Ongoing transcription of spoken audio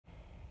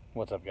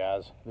What's up,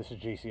 guys? This is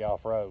GC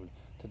Off-Road.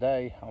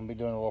 Today I'm going to be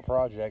doing a little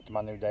project to my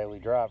new daily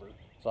driver.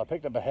 So I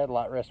picked up a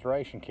headlight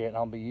restoration kit and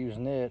I'll be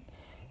using it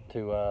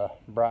to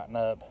brighten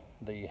up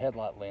the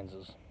headlight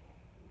lenses.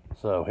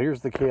 So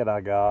here's the kit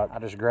I got. I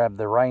just grabbed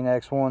the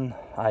Rain-X one.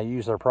 I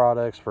use their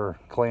products for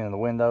cleaning the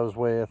windows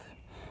with,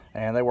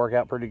 and they work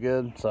out pretty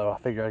good. So I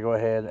figured I'd go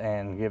ahead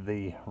and give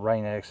the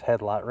Rain-X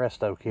headlight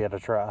resto kit a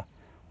try.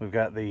 We've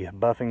got the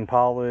buffing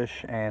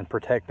polish and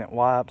protectant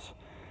wipes.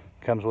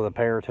 Comes with a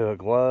pair of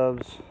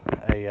gloves,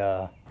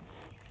 a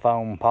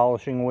foam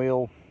polishing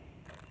wheel,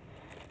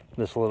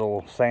 this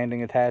little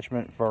sanding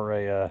attachment for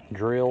a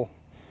drill,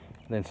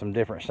 then some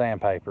different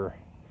sandpaper.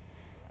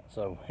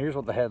 So here's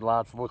what the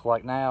headlights look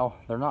like now.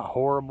 They're not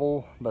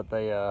horrible, but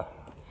they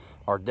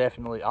are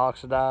definitely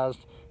oxidized.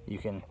 You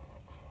can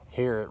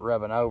hear it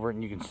rubbing over it,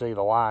 and you can see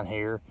the line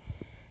here.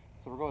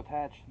 So we're going to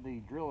attach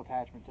the drill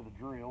attachment to the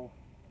drill,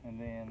 and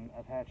then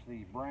attach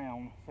the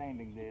brown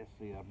sanding disc.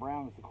 The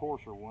brown is the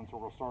coarser one, so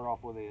we're going to start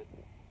off with it.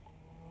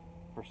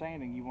 For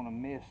sanding, you want to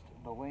mist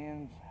the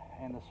lens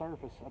and the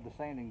surface of the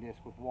sanding disc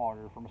with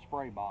water from a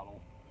spray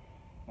bottle.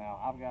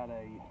 Now, I've got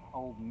a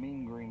old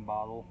mean green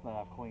bottle that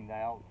I've cleaned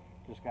out,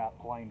 just got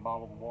plain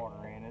bottled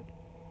water in it,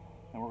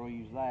 and we're going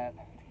to use that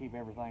to keep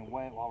everything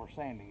wet while we're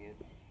sanding it.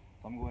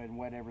 So I'm going to go ahead and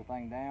wet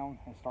everything down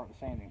and start the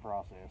sanding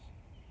process.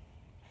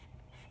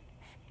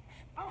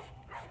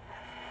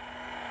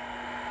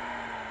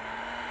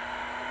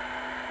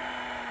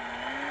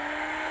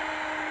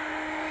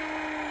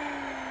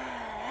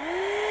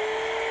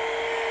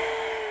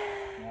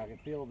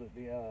 Feel that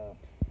the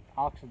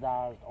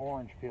oxidized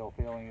orange peel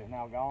feeling is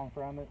now gone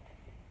from it,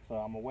 so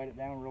I'm gonna wet it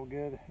down real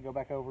good, go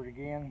back over it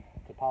again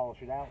to polish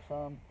it out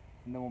some,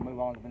 and then we'll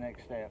move on to the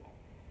next step.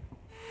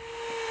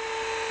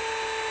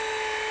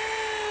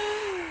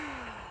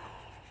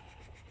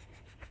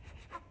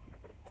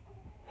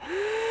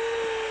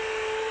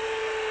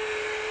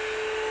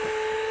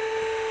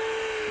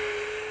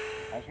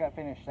 I just got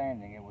finished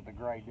sanding it with the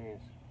gray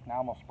disc.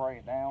 Now I'm gonna spray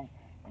it down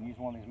and use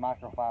one of these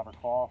microfiber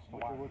cloths.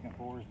 What you're looking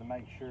for is to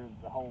make sure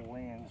that the whole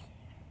lens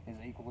is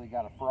equally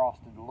got a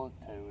frosted look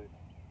to it.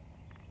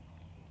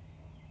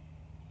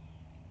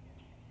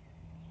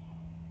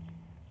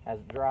 As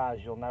it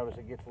dries, you'll notice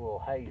it gets a little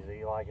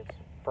hazy, like it's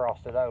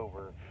frosted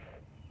over.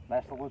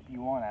 That's the look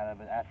you want out of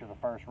it after the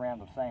first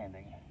round of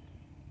sanding.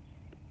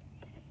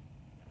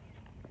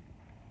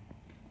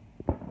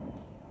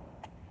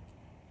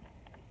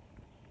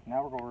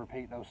 Now we're going to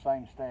repeat those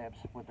same steps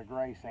with the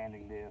gray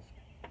sanding disc.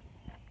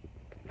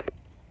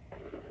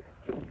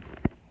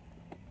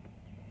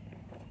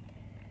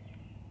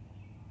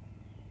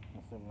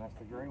 That's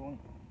the gray one,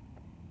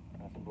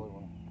 that's the blue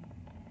one.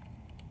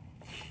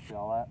 See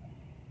all that?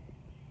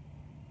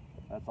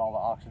 That's all the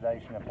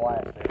oxidation and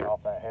plastic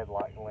off that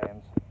headlight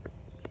lens.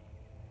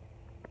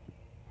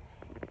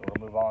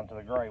 We'll move on to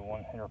the gray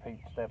one and repeat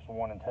steps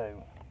 1 and 2.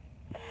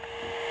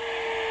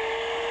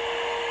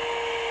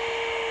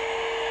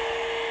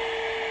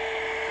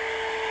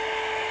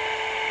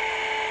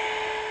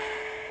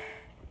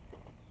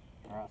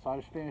 Alright, so I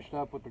just finished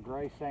up with the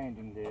gray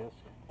sanding disc.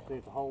 See,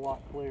 it's a whole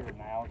lot clearer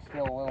now. It's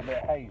still a little bit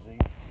hazy,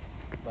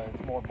 but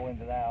it's more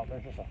blended out.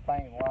 There's just a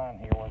faint line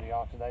here where the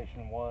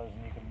oxidation was,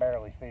 and you can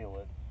barely feel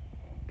it.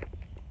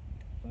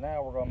 So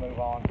now we're going to move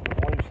on to the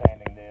blue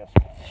sanding disc.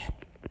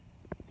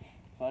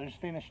 So I just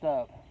finished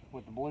up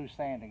with the blue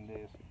sanding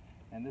disc,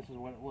 and this is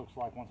what it looks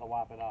like once I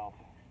wipe it off.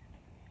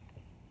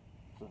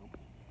 So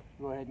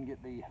go ahead and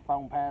get the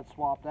foam pad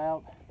swapped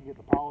out, get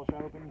the polish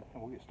open,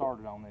 and we'll get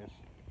started on this.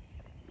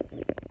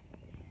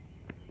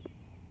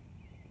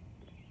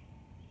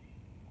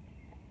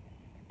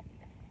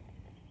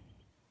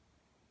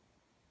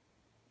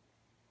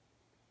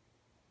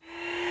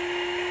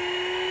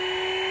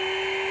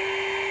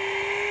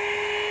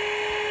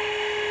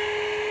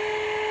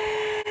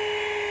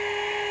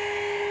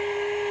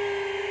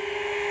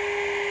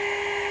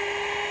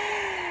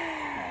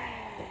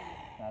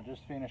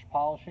 Just finished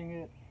polishing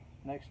it.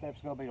 Next step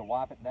is going to be to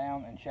wipe it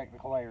down and check the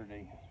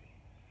clarity.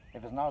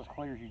 If it's not as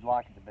clear as you'd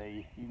like it to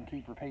be, you can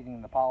keep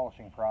repeating the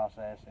polishing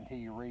process until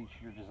you reach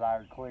your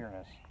desired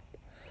clearness.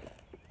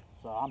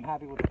 So I'm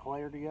happy with the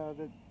clarity of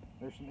it.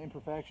 There's some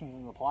imperfections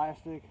in the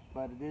plastic,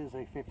 but it is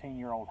a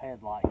 15-year-old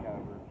headlight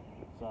cover,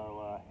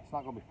 so it's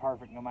not going to be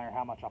perfect no matter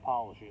how much I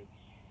polish it.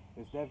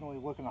 It's definitely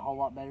looking a whole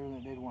lot better than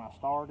it did when I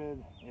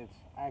started. It's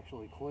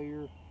actually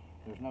clear.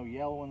 There's no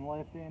yellowing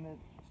left in it.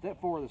 Step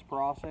 4 of this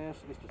process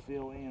is to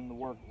seal in the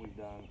work that we've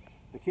done.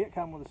 The kit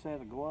comes with a set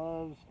of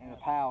gloves and a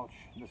pouch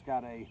that's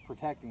got a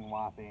protecting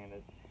wipe in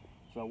it.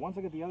 So once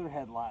I get the other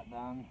headlight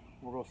done,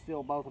 we're going to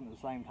seal both of them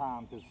at the same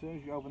time, because as soon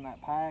as you open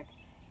that pack,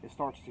 it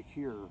starts to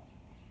cure.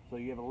 So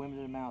you have a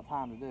limited amount of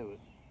time to do it.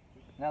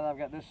 Now that I've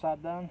got this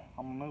side done,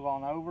 I'm going to move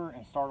on over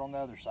and start on the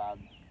other side.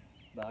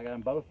 But I got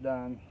them both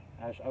done.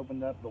 I just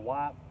opened up the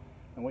wipe,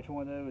 and what you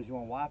want to do is you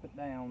want to wipe it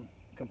down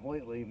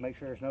completely, make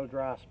sure there's no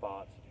dry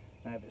spots.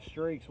 Now if it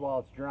streaks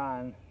while it's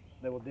drying,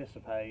 they will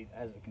dissipate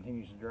as it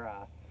continues to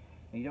dry.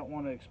 And you don't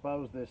want to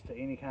expose this to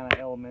any kind of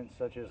elements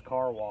such as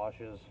car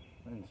washes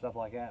and stuff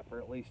like that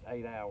for at least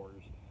 8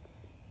 hours.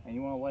 and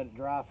you want to let it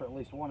dry for at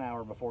least 1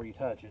 hour before you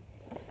touch it.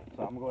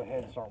 So I'm gonna go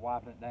ahead and start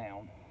wiping it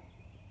down.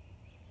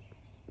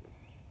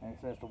 And it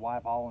says to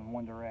wipe all in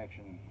one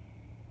direction.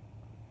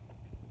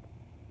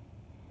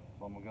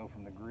 So I'm gonna go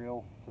from the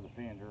grill to the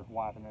fender,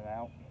 wiping it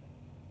out.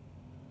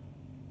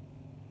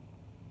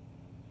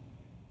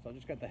 So I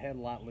just got the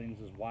headlight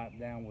lenses wiped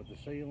down with the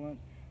sealant.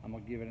 I'm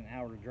gonna give it an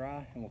hour to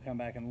dry and we'll come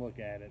back and look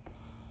at it.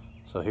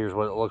 So here's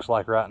what it looks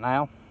like right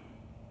now.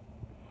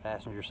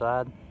 Passenger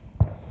side,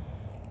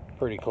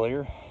 pretty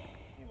clear.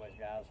 Anyways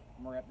guys,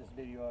 I'm gonna wrap this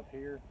video up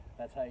here.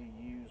 That's how you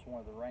use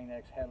one of the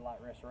Rain-X headlight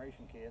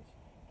restoration kits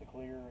to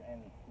clear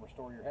and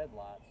restore your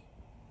headlights.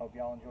 Hope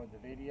y'all enjoyed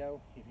the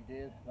video. If you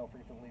did, don't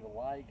forget to leave a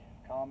like,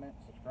 comment,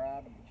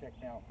 subscribe, and check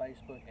me out on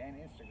Facebook and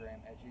Instagram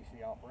at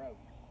GC Off-Road.